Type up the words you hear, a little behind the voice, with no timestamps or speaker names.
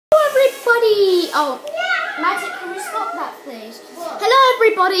Oh, Magic, can you stop that, please? What? Hello,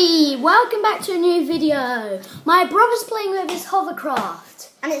 everybody. Welcome back to a new video. My brother's playing with his hovercraft,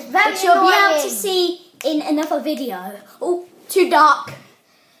 and it's very annoying. You'll be able to see in another video. Oh, too dark.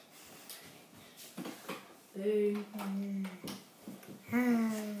 There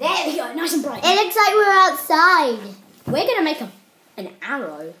we go, nice and bright. It looks like we're outside. We're gonna make an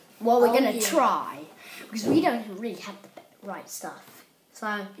arrow. Well, we're gonna try because we don't really have the right stuff.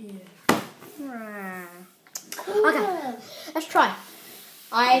 So okay, let's try.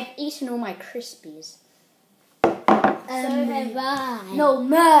 I've eaten all my Crispies. So have I. No,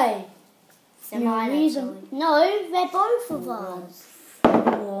 me. No, they're both of us.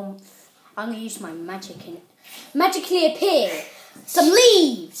 I'm gonna use my magic and magically appear. Some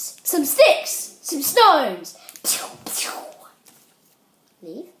leaves, some sticks, some stones.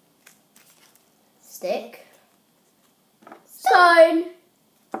 Leaf, stick, stone.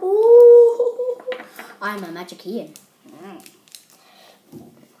 Ooh, I'm a magician.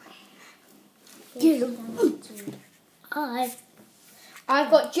 I've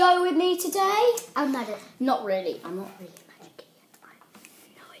got Joe with me today. I'm magic. Not really. I'm not really a magician. I have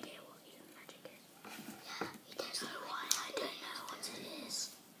no idea what even magic is. Yeah, he doesn't know why I don't know what it is.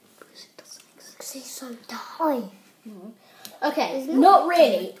 Because it doesn't exist. Because it's so dark. Okay, not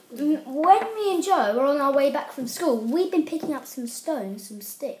really. When me and Joe were on our way back from school, we've been picking up some stones, some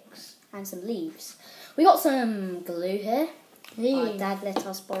sticks, and some leaves. We got some glue here. Our dad let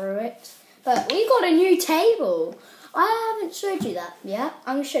us borrow it. But we got a new table. I haven't showed you that yet.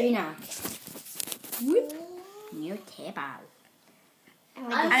 I'm going to show you now. Whoop. New table.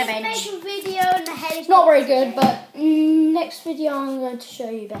 I'm just making a video on the helicopter. It's not very good, but next video I'm going to show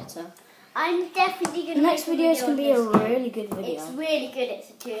you better. I'm definitely going to The next video is going to be a really good video. It's really good. It's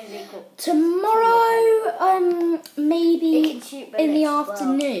a really good. Tomorrow, maybe in the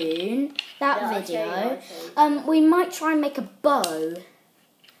afternoon, video, we might try and make a bow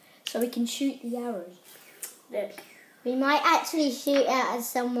so we can shoot the arrows. Look. We might actually shoot it at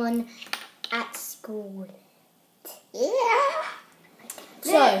someone at school. Yeah.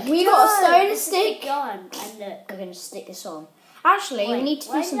 So, we got a stone and a stick. And We're going to stick this on. Actually, we need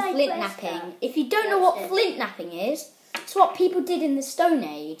to do some flint napping. If you don't know what flint napping is, it's what people did in the Stone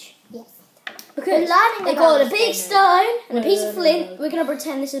Age. Yes. Because they got a big stone and a piece of flint. We're going to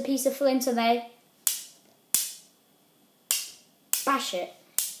pretend this is a piece of flint, and they bash it.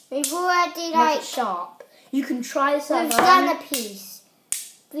 We've already make it sharp. You can try this out. We've done a piece.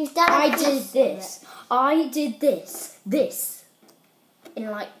 We've done a piece. I did this. I did this. This.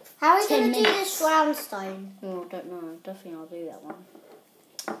 In like How are we going to do this round stone? Oh, I don't know. I don't think I'll do that one.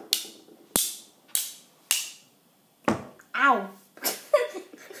 Ow!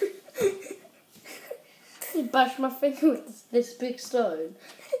 You bashed my finger with this big stone.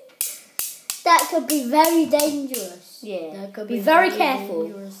 That could be very dangerous. Yeah, that could be very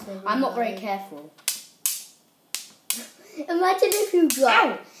careful. I'm not very careful. Imagine if you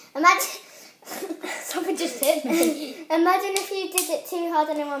dropped. Imagine. Something just hit me. Imagine if you did it too hard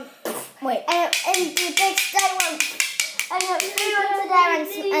and it went. Wait. And the big stone went. And it flew onto there and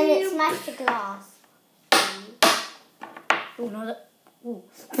it smashed the glass. Oh no! Oh,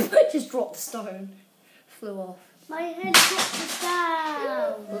 I just dropped the stone. Flew off. My head dropped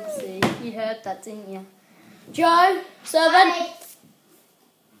down. Oopsie. You heard that, didn't you? Joe, servant.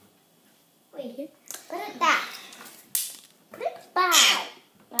 Wait. Put it back. Put it back.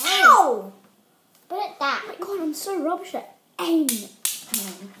 Ow! Put it back. Oh my god, I'm so rubbish at aiming.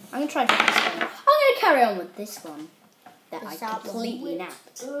 I'm going to try this one. I'm going to carry on with this one that I completely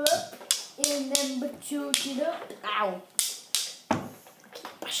napped. And then shoot it up. Ow. I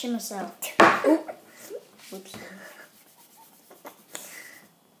keep bashing myself. Oh. Whoops.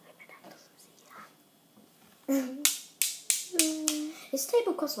 This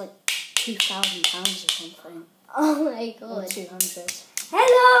table costs like £2,000 or something. Oh my god. Or 200.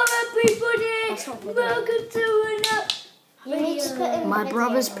 Hello everybody! Welcome to another. My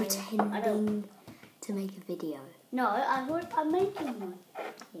brother's pretending to make a video. No, I'm making one.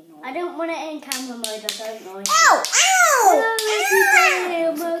 I don't want it in camera mode, I don't know. Ow! Ow! Hello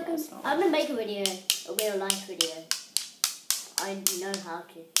everybody! I'm going to make a video, a real life video. I know how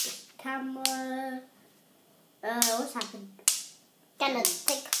to. Just camera. What's happened? Gonna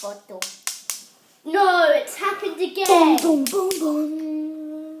take a photo. No, it's happened again. Boom, boom, boom,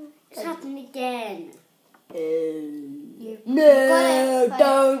 boom. It's happened again. No,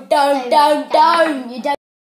 don't.